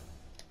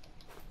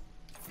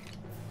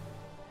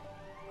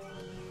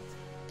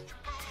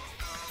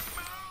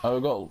 Oh,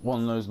 we got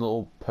one of those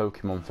little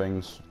Pokemon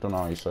things. Don't know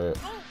how you say it.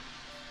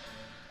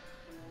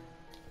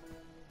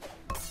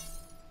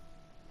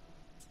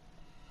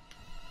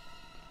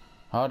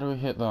 How do we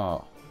hit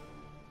that?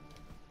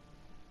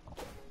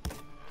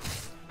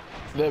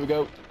 There we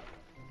go.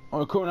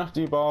 I'm coming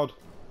after you, Bard.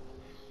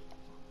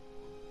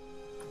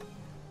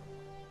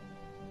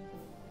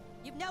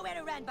 You've nowhere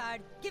to run,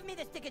 Bard. Give me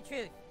the stick of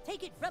truth.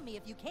 Take it from me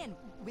if you can,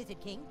 Wizard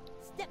King.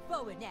 Step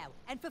forward now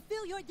and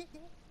fulfill your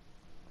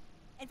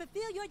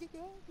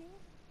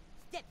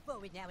Step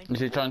forward now and Is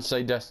he trying to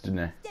say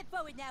destiny? Step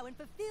forward now and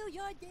fulfill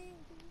your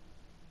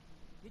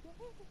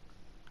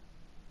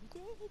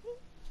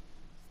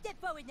Step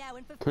forward now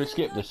and fulfill. Can we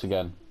skip this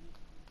again?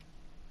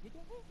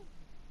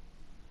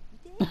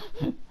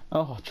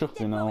 Oh,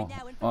 chuffy now.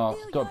 Oh,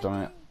 god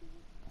damn it.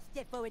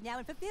 Step forward now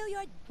and fulfill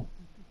your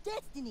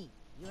destiny.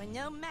 You are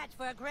no match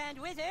for a grand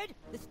wizard.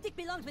 The stick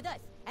belongs with us,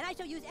 and I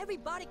shall use every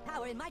bardic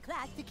power in my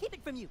class to keep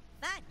it from you.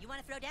 Fine, you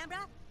want to throw down,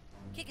 brah?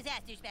 Kick his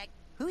ass, douchebag.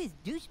 Who is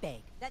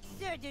douchebag? That's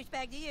Sir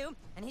Douchebag to you,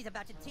 and he's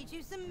about to teach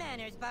you some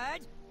manners,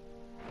 Bard.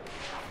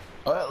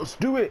 Alright, let's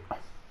do it.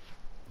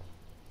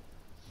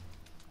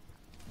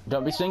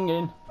 Don't be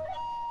singing.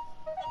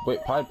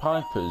 Wait, Pied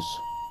Pipers.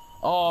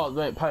 Oh,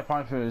 wait, Pied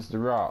Piper is the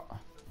rat.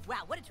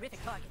 Wow, what a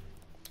terrific target.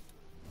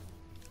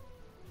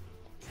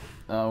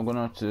 I'm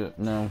gonna have to.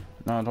 No,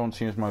 I don't want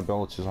to use my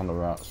abilities on the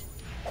rats.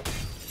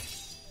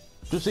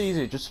 Just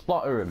easy, just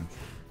splatter him.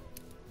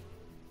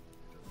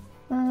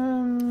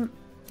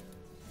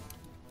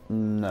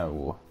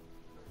 No.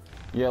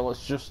 Yeah,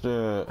 let's just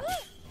That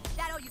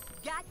all you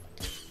got?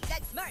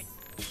 That's smart.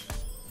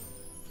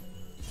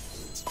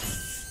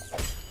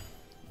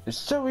 It's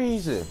so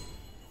easy.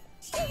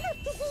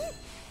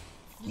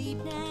 Sleep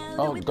now.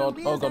 Oh god,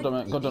 oh god damn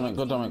it, god damn it,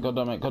 god damn it, god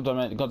damn it, god damn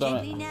it, god damn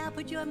Gently it. now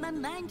put your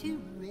mind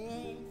to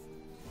rest.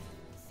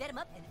 Set him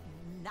up and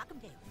knock him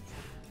down.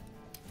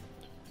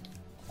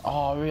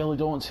 Oh, I really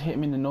don't want to hit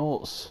him in the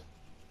nuts.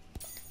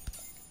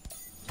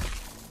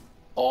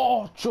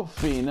 Oh,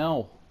 chuffy,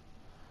 no.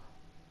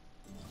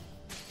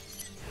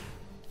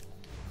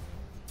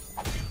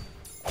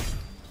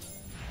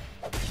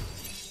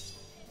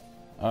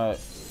 Alright.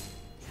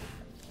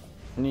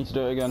 I need to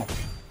do it again.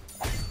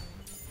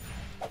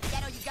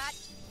 That all you got?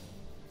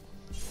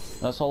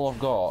 That's all I've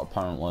got,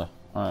 apparently.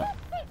 Alright.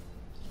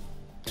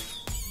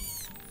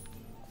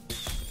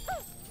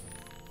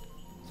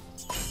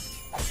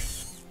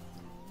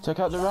 Take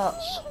out the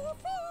rats.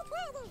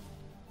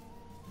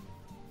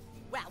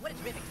 Wow, what a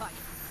terrific target.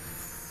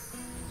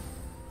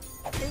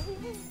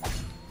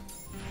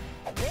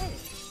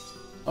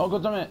 Oh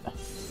god damn it.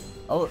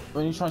 Oh,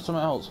 we need to try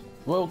something else.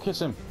 We'll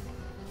kiss him.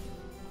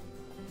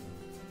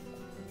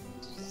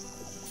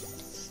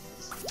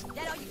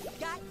 That all you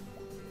got?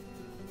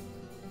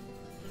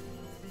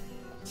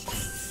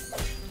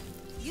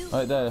 You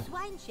Right there.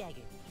 swine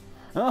shagger.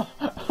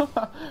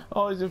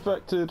 Oh, he's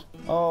infected.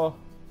 Oh.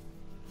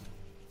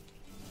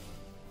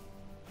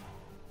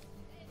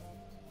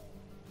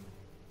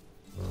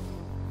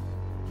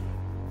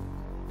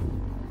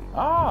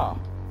 Ah!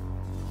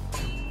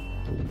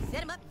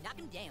 Set him up, knock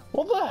him down.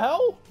 What the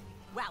hell?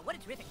 Wow, what a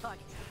terrific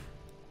target.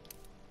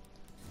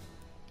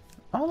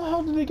 How the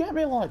hell did he get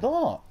me like that?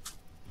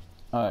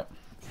 Alright.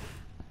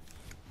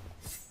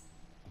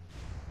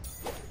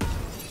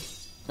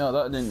 No,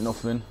 that didn't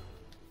nothing.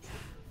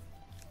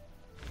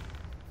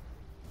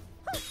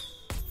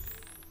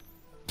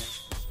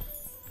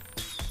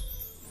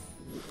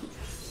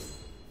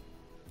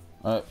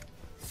 Alright.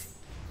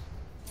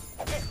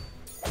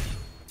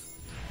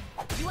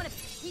 You want a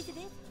piece piece of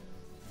it?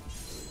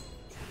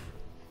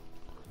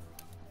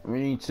 We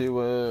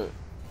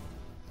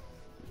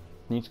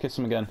need to kiss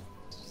him again.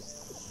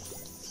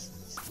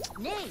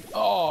 Nay.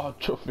 Oh,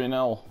 chuffing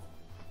hell.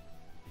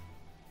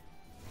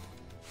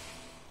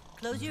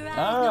 Close your eyes,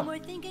 Ah. no more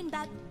thinking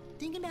about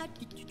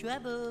your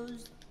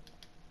troubles.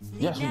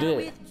 Sleep Yes, we now did.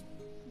 with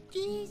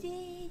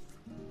Jesus,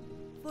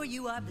 for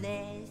you are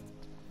blessed.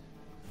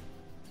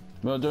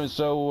 We're doing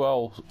so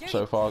well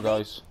so far,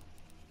 guys.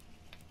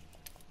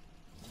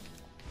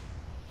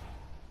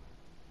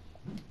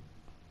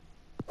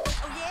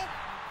 Oh yeah?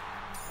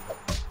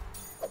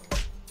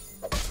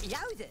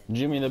 Yowza.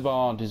 Jimmy the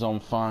Bard is on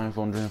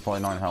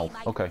 549 health.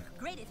 My Okay.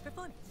 greatest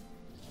performance.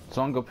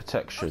 Song of Oh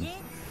Protection. yeah?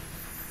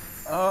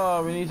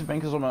 Oh, we need to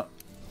think of something.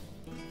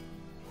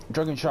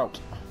 Dragon Shout.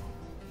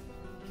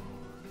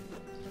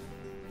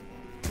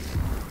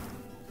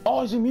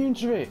 Oh, he's immune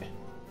to it.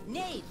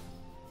 Nay.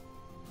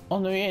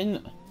 On the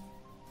in.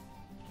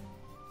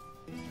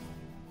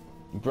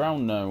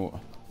 Brown note.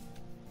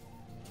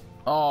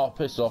 Oh,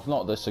 piss off,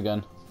 not this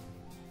again.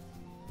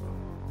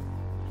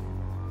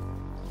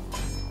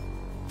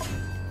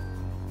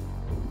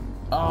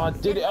 Oh, I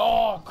did it.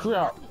 Oh,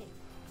 crap.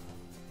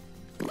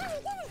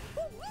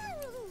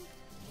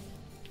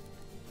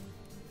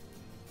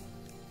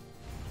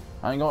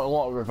 I ain't got a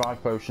lot of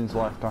revive potions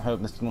left. I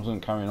hope this doesn't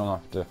carry on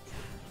after.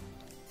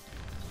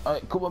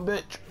 Alright, come on,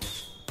 bitch.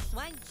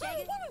 Swine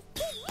shagging.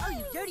 Oh,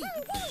 you dirty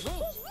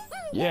wench.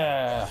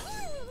 Yeah.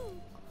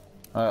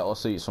 Alright,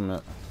 let's eat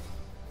something.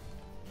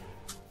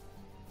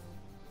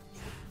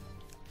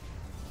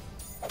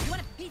 You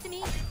want a piece of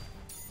me?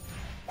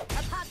 A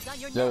pop's on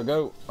your There we neck.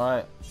 go.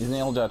 Alright, he's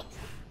nearly dead.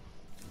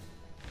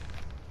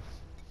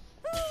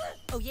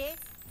 Oh yeah?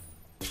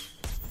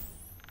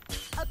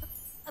 Up,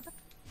 up, up.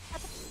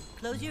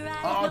 Close your eyes.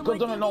 Oh, no God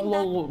damn more it, not thinking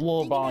about-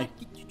 lullaby.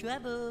 thinking about your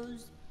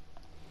troubles.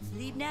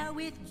 Sleep now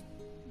with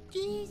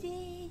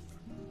Jesus,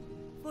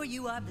 for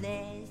you are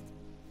blessed.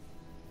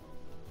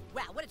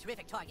 Wow, what a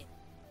terrific target.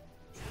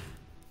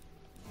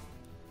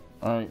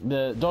 Alright,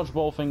 the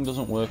dodgeball thing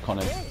doesn't work on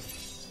it.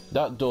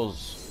 That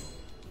does.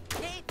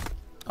 Hey,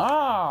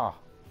 Ah!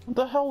 What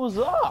the hell was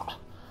that?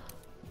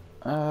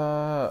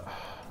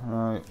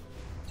 Right.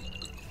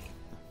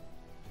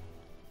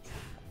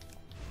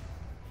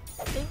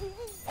 is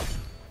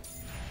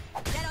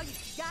that all you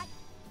got?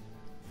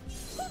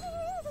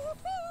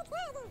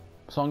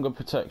 Song of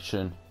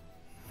Protection.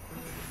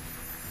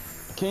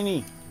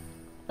 Kenny!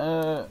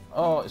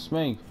 Oh, it's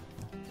me.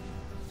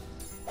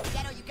 Is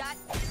that all you got?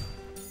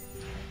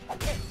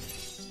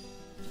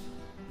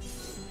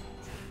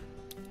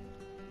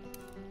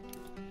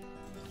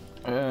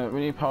 We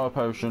need power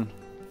potion.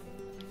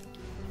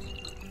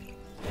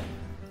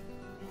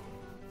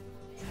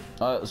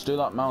 Alright, let's do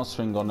that mouse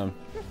thing on him.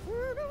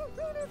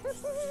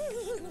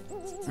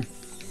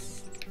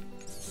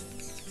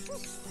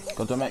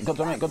 God damn it, god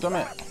damn it, god damn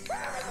it!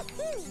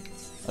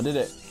 I did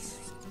it.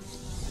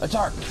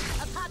 Attack!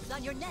 A pop's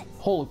on your neck.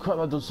 Holy crap,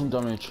 that does some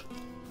damage.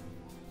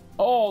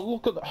 Oh,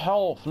 look at the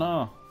health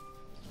now.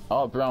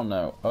 Oh, brown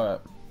now. Alright.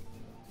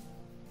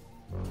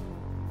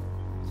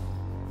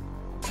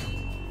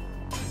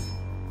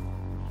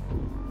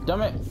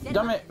 Damn it!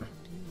 Damn it!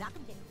 Knock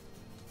him down.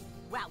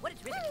 Wow, what a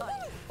terrific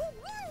target.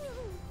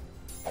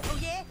 Oh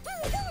yeah?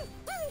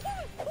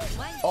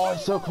 Swine Oh,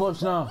 it's so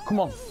close now. Come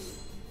on.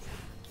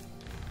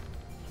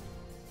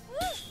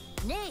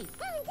 Nay.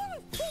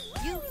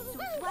 You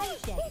swine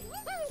shagging.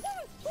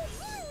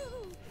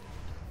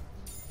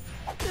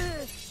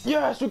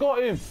 Yes, we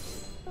got him!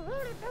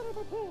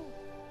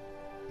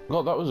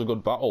 God, that was a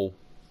good battle.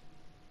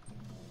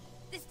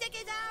 The stick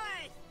is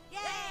ours!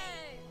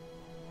 Yay!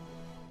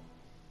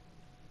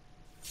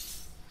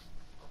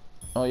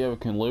 Oh yeah, we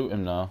can loot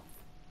him now.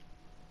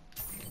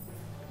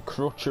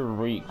 Crutch of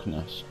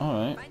Weakness.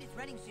 Alright. Find his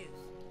running shoes.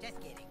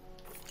 Just kidding.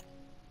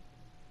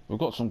 We've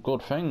got some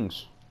good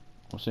things.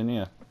 What's in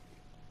here?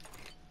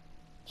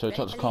 So Ready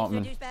touch to leave,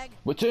 Cartman. Sir Douchebag?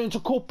 Return to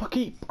Copper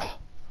Keep! The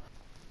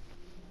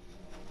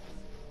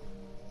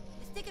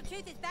stick of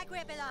truth is back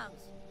where it belongs.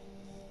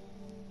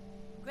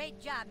 Great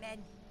job,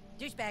 men.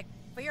 Douchebag,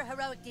 for your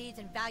heroic deeds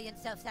and valiant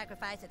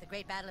self-sacrifice at the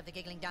Great Battle of the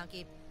Giggling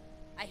Donkey,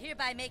 I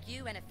hereby make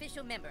you an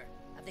official member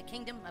of the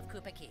Kingdom of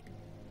Koopa Keep.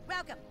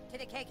 Welcome to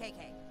the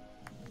KKK.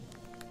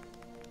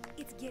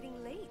 It's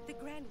getting late. The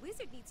Grand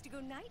Wizard needs to go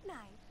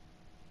night-night.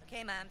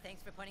 Okay, Mom,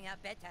 thanks for pointing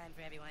out bedtime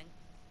for everyone.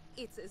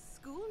 It's a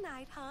school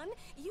night, hon.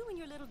 You and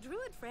your little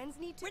druid friends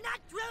need to... We're not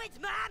druids,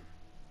 Mom!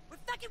 We're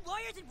fucking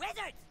warriors and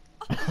wizards!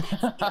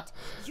 Oh, that's it.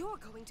 You're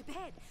going to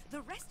bed.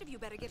 The rest of you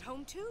better get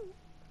home, too.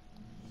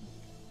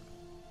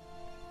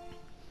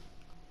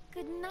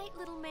 Good night,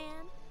 little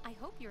man. I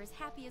hope you're as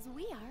happy as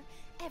we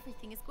are.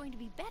 Everything is going to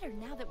be better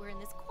now that we're in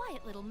this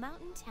quiet little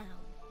mountain town.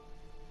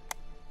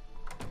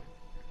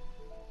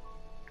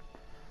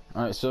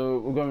 Alright, so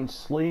we're going to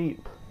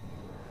sleep.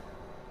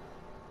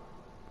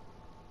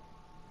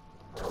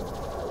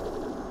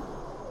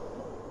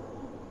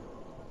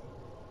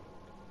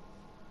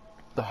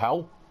 The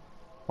hell?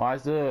 Why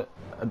is there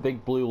a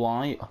big blue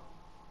light?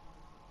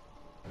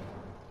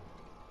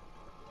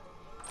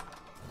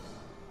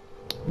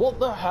 What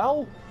the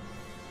hell?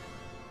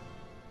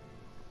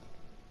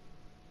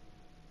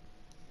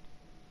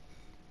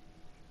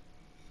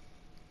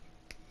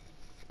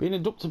 Being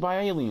abducted by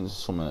aliens or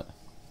something.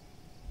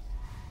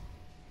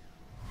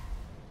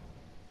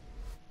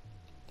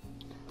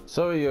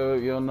 So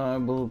you're not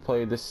able to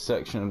play this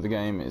section of the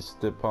game. It's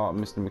the part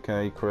of Mr.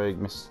 McKay, Craig,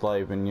 Mr.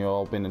 Slave, and you've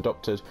all been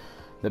adopted.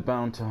 They're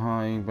bound to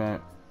hide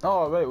about...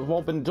 Oh, wait, we've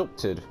all been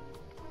adopted.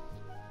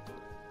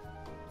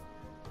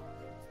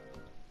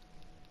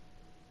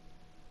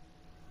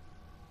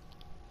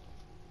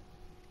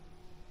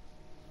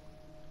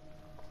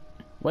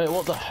 Wait,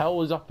 what the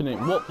hell is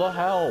happening? What the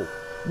hell?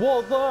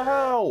 What the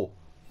hell?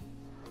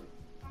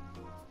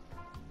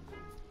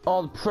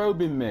 Oh, they're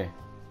probing me.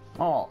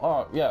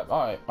 Oh, yeah,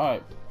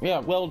 alright. Yeah,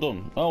 well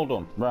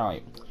done,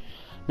 right.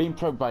 Being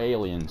probed by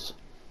aliens.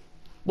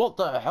 What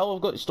the hell?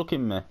 I've got it stuck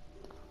in me.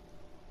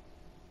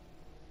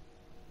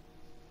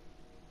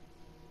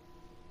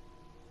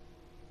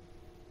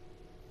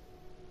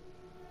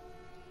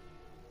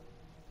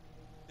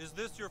 Is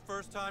this your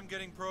first time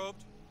getting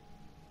probed?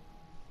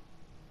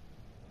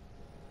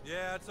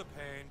 Yeah, it's a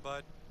pain,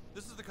 but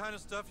this is the kind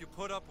of stuff you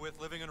put up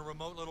with living in a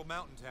remote little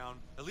mountain town.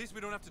 At least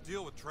we don't have to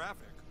deal with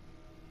traffic.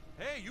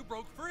 Hey, you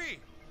broke free!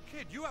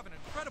 Kid, you have an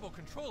incredible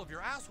control of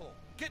your asshole.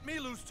 Get me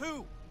loose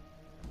too!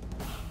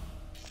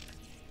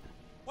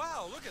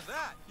 Wow, look at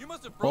that! You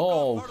must have broke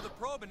off part of the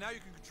probe and now you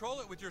can control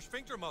it with your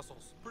sphincter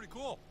muscles. Pretty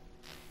cool.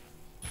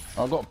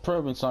 I've got a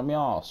probe inside my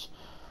arse.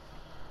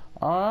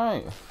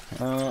 Alright.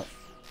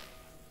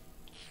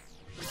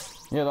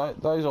 Yeah,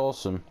 that is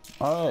awesome.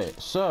 Alright,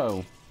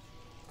 so...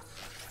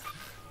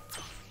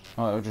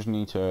 I just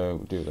need to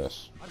do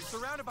this. I'm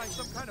surrounded by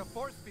some kind of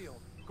force field.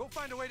 Go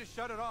find a way to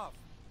shut it off.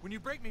 When you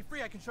break me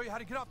free, I can show you how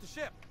to get off the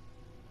ship.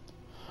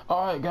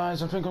 Alright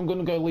guys, I think I'm going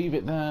to go leave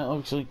it there.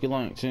 Obviously, if you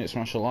liked it,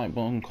 smash the like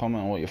button,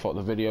 comment on what you thought of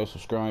the video,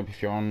 subscribe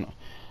if you're on.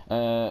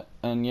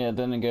 And yeah,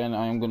 then again,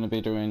 I am going to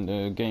be doing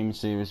the game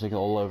series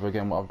all over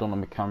again, what I've done on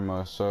my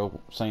camera. So,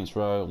 Saints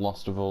Row,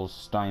 Last of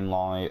Us, Dying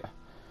Light,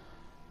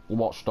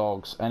 Watch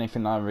Dogs,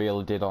 anything I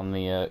really did on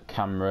the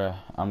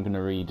camera, I'm going to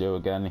redo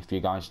again if you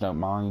guys don't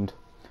mind.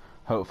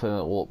 Hopefully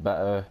it'll look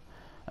better.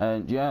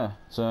 And yeah,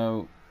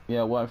 so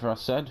yeah, whatever I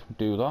said,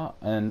 do that,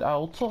 and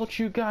I'll talk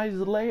to you guys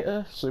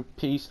later. So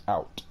peace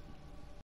out.